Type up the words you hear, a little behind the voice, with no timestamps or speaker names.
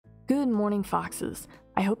Good morning, Foxes.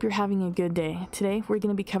 I hope you're having a good day. Today, we're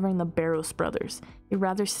going to be covering the Barrows brothers, a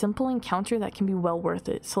rather simple encounter that can be well worth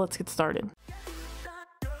it, so let's get started.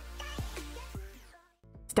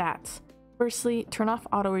 Stats. Firstly, turn off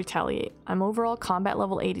auto retaliate. I'm overall combat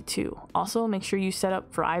level 82. Also, make sure you set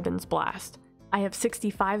up for Ivan's blast. I have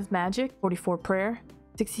 65 magic, 44 prayer,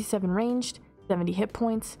 67 ranged, 70 hit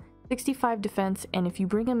points, 65 defense, and if you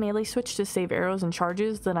bring a melee switch to save arrows and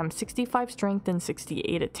charges, then I'm 65 strength and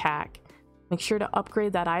 68 attack. Make sure to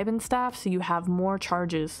upgrade that Ivan staff so you have more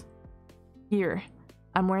charges. Gear.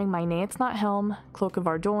 I'm wearing my Nance Knot helm, Cloak of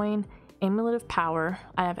Ardoin, Amulet of Power,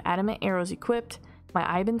 I have adamant arrows equipped, my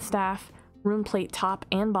Ivan staff, rune plate top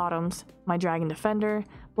and bottoms, my Dragon Defender,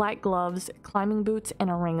 black gloves, climbing boots, and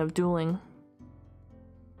a ring of dueling.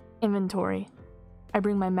 Inventory. I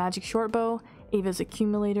bring my magic shortbow, Ava's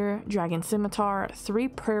accumulator, dragon scimitar, 3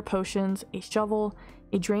 prayer potions, a shovel,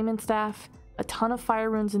 a Drayman staff, a ton of fire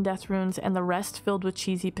runes and death runes, and the rest filled with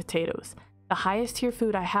cheesy potatoes, the highest tier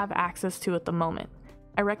food I have access to at the moment.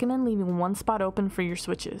 I recommend leaving one spot open for your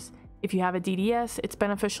switches. If you have a DDS, it's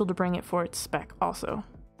beneficial to bring it for its spec also.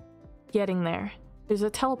 Getting there. There's a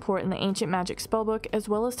teleport in the Ancient Magic spellbook, as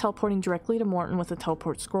well as teleporting directly to Morton with a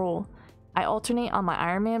teleport scroll. I alternate on my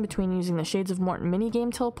Ironman between using the Shades of Morton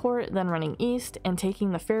minigame teleport, then running east, and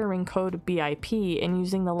taking the Fair Ring code BIP and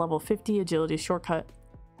using the level 50 agility shortcut.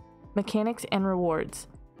 Mechanics and rewards.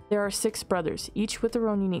 There are 6 brothers, each with their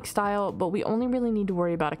own unique style, but we only really need to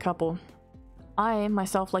worry about a couple. I,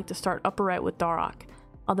 myself, like to start upper right with Darok.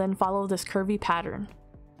 I'll then follow this curvy pattern.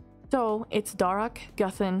 So, it's Darok,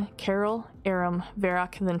 Guthan, Carol, Aram,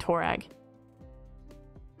 Varrock, then Torag.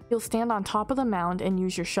 You'll stand on top of the mound and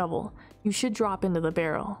use your shovel. You should drop into the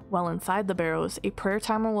barrow. While inside the barrows, a prayer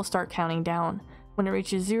timer will start counting down. When it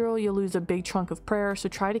reaches 0, you'll lose a big chunk of prayer, so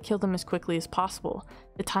try to kill them as quickly as possible.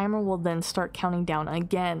 The timer will then start counting down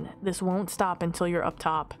again. This won't stop until you're up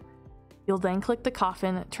top. You'll then click the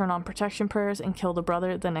coffin, turn on protection prayers, and kill the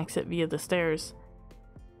brother, then exit via the stairs.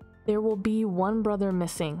 There will be one brother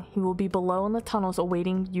missing. He will be below in the tunnels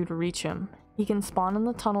awaiting you to reach him. He can spawn in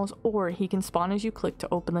the tunnels, or he can spawn as you click to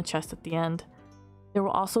open the chest at the end. There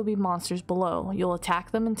will also be monsters below. You'll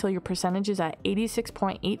attack them until your percentage is at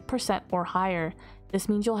 86.8% or higher. This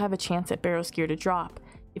means you'll have a chance at Barrows gear to drop.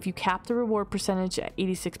 If you cap the reward percentage at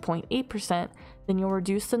 86.8%, then you'll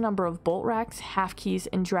reduce the number of bolt racks, half keys,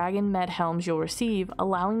 and dragon med helms you'll receive,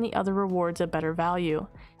 allowing the other rewards a better value.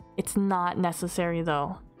 It's not necessary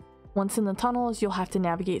though. Once in the tunnels, you'll have to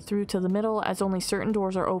navigate through to the middle as only certain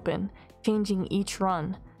doors are open, changing each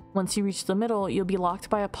run. Once you reach the middle, you'll be locked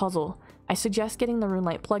by a puzzle. I suggest getting the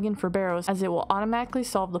RuneLight plugin for Barrows as it will automatically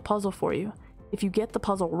solve the puzzle for you. If you get the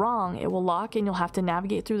puzzle wrong, it will lock and you'll have to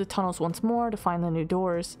navigate through the tunnels once more to find the new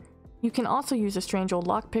doors. You can also use a strange old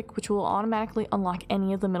lockpick which will automatically unlock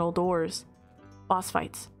any of the middle doors. Boss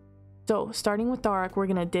fights. So, starting with Darok, we're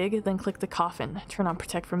gonna dig, then click the coffin, turn on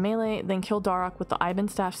protect from melee, then kill Darok with the Ivan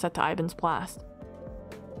staff set to Ivan's blast.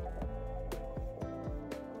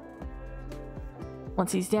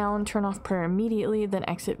 Once he's down, turn off prayer immediately, then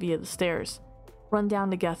exit via the stairs. Run down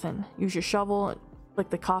to Guthan, use your shovel, click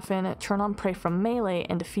the coffin, turn on pray from melee,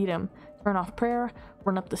 and defeat him. Turn off prayer,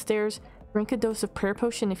 run up the stairs, drink a dose of prayer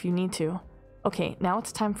potion if you need to. Okay, now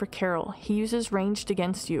it's time for Carol. He uses ranged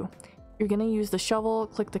against you. You're gonna use the shovel,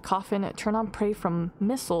 click the coffin, turn on pray from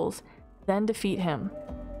missiles, then defeat him.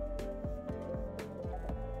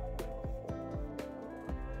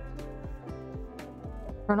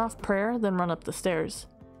 Turn off prayer, then run up the stairs.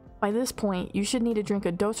 By this point, you should need to drink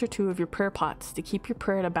a dose or 2 of your prayer pots to keep your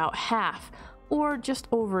prayer at about half, or just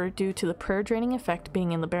over due to the prayer draining effect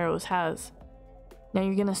being in the Barrows has. Now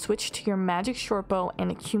you're gonna switch to your magic shortbow and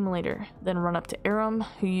accumulator, then run up to Aram,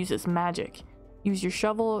 who uses magic. Use your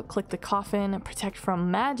shovel, click the coffin, protect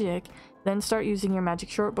from magic, then start using your magic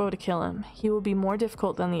shortbow to kill him. He will be more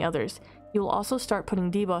difficult than the others. He will also start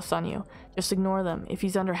putting debuffs on you. Just ignore them. If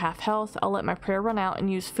he's under half health, I'll let my prayer run out and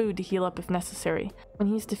use food to heal up if necessary. When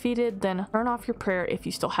he's defeated, then turn off your prayer if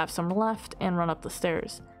you still have some left and run up the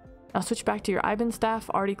stairs. Now switch back to your Ivan staff,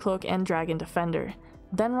 Artie cloak, and Dragon Defender.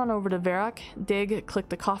 Then run over to Varrock, dig, click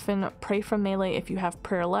the coffin, pray from melee if you have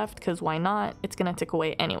prayer left, cause why not? It's gonna tick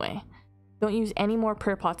away anyway. Don't use any more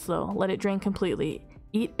prayer pots though, let it drain completely.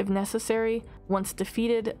 Eat if necessary. Once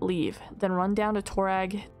defeated, leave. Then run down to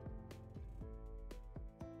Torag,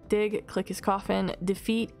 dig, click his coffin,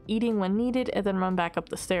 defeat, eating when needed, and then run back up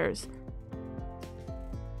the stairs.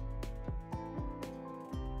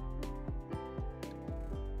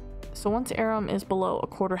 So once Aram is below a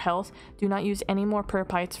quarter health, do not use any more prayer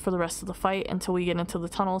pites for the rest of the fight until we get into the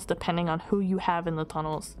tunnels, depending on who you have in the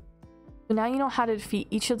tunnels. So now you know how to defeat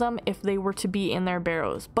each of them if they were to be in their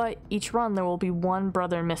barrows, but each run there will be one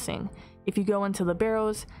brother missing. If you go into the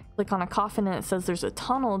barrows, click on a coffin and it says there's a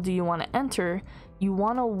tunnel, do you want to enter? You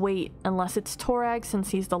want to wait unless it's Torag,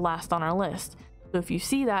 since he's the last on our list. So if you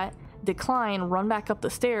see that, decline, run back up the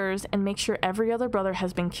stairs, and make sure every other brother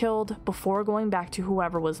has been killed before going back to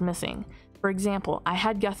whoever was missing. For example, I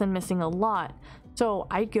had Gethin missing a lot, so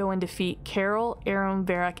I'd go and defeat Carol, Aram,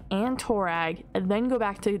 Varric, and Torag, and then go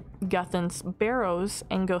back to Gethin's barrows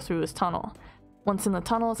and go through his tunnel. Once in the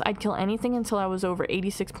tunnels, I'd kill anything until I was over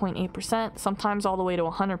 86.8%, sometimes all the way to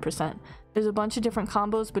 100%. There's a bunch of different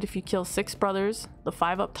combos, but if you kill 6 brothers, the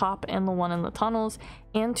 5 up top and the 1 in the tunnels,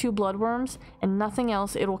 and 2 bloodworms, and nothing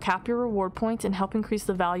else, it will cap your reward points and help increase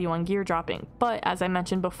the value on gear dropping, but as I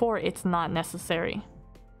mentioned before, it's not necessary.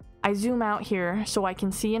 I zoom out here so I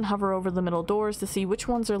can see and hover over the middle doors to see which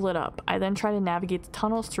ones are lit up. I then try to navigate the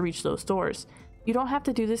tunnels to reach those doors. You don't have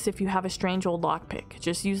to do this if you have a strange old lockpick,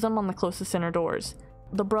 just use them on the closest inner doors.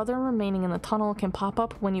 The brother remaining in the tunnel can pop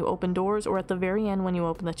up when you open doors or at the very end when you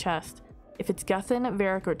open the chest. If it's Gethin,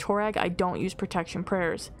 Varric, or Torag, I don't use protection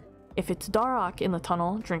prayers. If it's Darok in the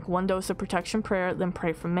tunnel, drink 1 dose of protection prayer, then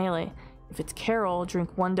pray from melee. If it's Carol,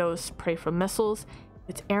 drink 1 dose, pray from missiles. If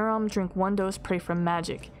it's Aram, drink 1 dose, pray from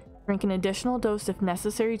magic. Drink an additional dose if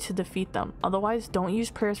necessary to defeat them, otherwise don't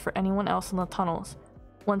use prayers for anyone else in the tunnels.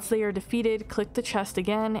 Once they are defeated, click the chest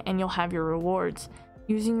again and you'll have your rewards.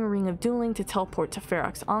 Using your Ring of Dueling to teleport to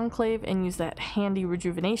Ferox Enclave and use that handy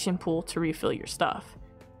rejuvenation pool to refill your stuff.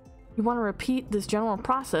 You want to repeat this general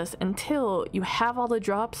process until you have all the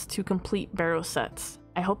drops to complete Barrow sets.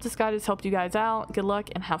 I hope this guide has helped you guys out. Good luck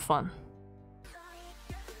and have fun.